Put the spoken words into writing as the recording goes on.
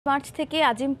March থেকে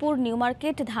Azimpur new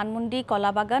market, Dhanmondi,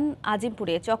 কলাবাগান,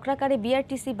 আজিমপুরে চক্রাকারে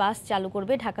BRTC বাস চালু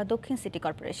করবে ঢাকা দক্ষিণ সিটি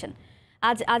কর্পোরেশন।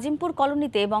 আজ আজিমপুর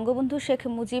কলোনিতে বঙ্গবন্ধু শেখ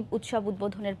মুজিব উৎসব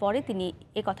উদ্বোধনের পরে তিনি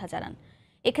একথা জানান।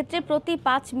 এক্ষেত্রে প্রতি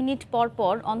 ৫ মিনিট পর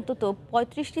পর অন্তত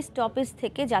 ৩৫টি স্টপেজ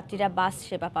থেকে যাত্রীরা বাস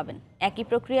সেবা পাবেন। একই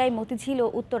প্রক্রিয়ায় মতিঝিল ও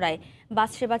উত্তরায় বাস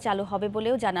সেবা চালু হবে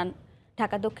বলেও জানান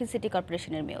ঢাকা দক্ষিণ সিটি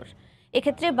কর্পোরেশনের মেয়র।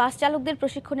 এক্ষেত্রে বাস চালকদের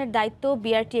প্রশিক্ষণের দায়িত্ব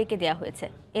বিআরটিএকে দেওয়া হয়েছে।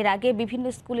 এর আগে বিভিন্ন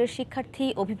স্কুলের শিক্ষার্থী,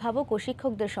 অভিভাবক ও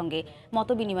শিক্ষকদের সঙ্গে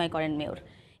মতবিনিময় করেন মেয়র।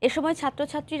 এ সময়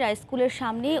ছাত্রছাত্রীরা স্কুলের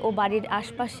সামনে ও বাড়ির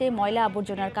আশপাশে ময়লা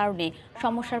আবর্জনার কারণে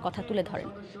সমস্যার কথা তুলে ধরেন।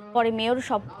 পরে মেয়র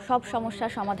সব সমস্যা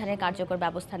সমাধানের কার্যকর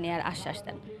ব্যবস্থা নেওয়ার আশ্বাস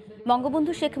দেন।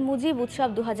 বঙ্গবন্ধু শেখ মুজিব উৎসব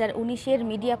 2019-এর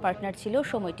মিডিয়া পার্টনার ছিল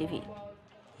সময় টিভি।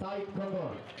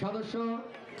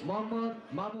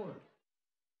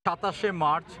 27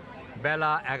 মার্চ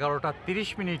বেলা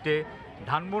 11:30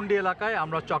 ধানমন্ডি এলাকায়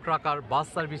আমরা চক্রাকার বাস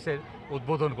সার্ভিসের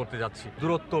উদ্বোধন করতে যাচ্ছি।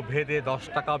 দূরত্ব ভেদে 10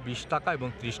 টাকা, 20 টাকা এবং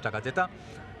 30 টাকা, যেটা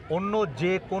অন্য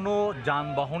যে কোনো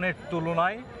যানবাহনের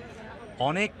তুলনায়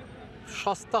অনেক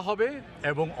সস্তা হবে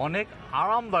এবং অনেক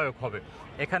আরামদায়ক হবে।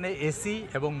 এখানে এসি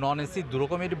এবং নন এসি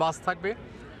দুরকমেরই বাস থাকবে।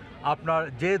 আপনার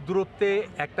যে দূরত্বে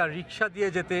একটা রিক্সা দিয়ে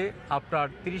যেতে আপনার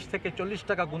 30 থেকে 40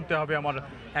 টাকা গুনতে হবে আমার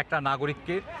একটা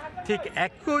নাগরিককে, ঠিক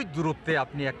একই দূরত্বে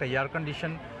আপনি একটা এয়ার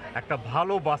কন্ডিশন একটা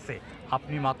ভালো বাসে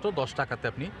আপনি মাত্র 10 টাকাতে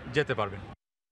আপনি যেতে পারবেন।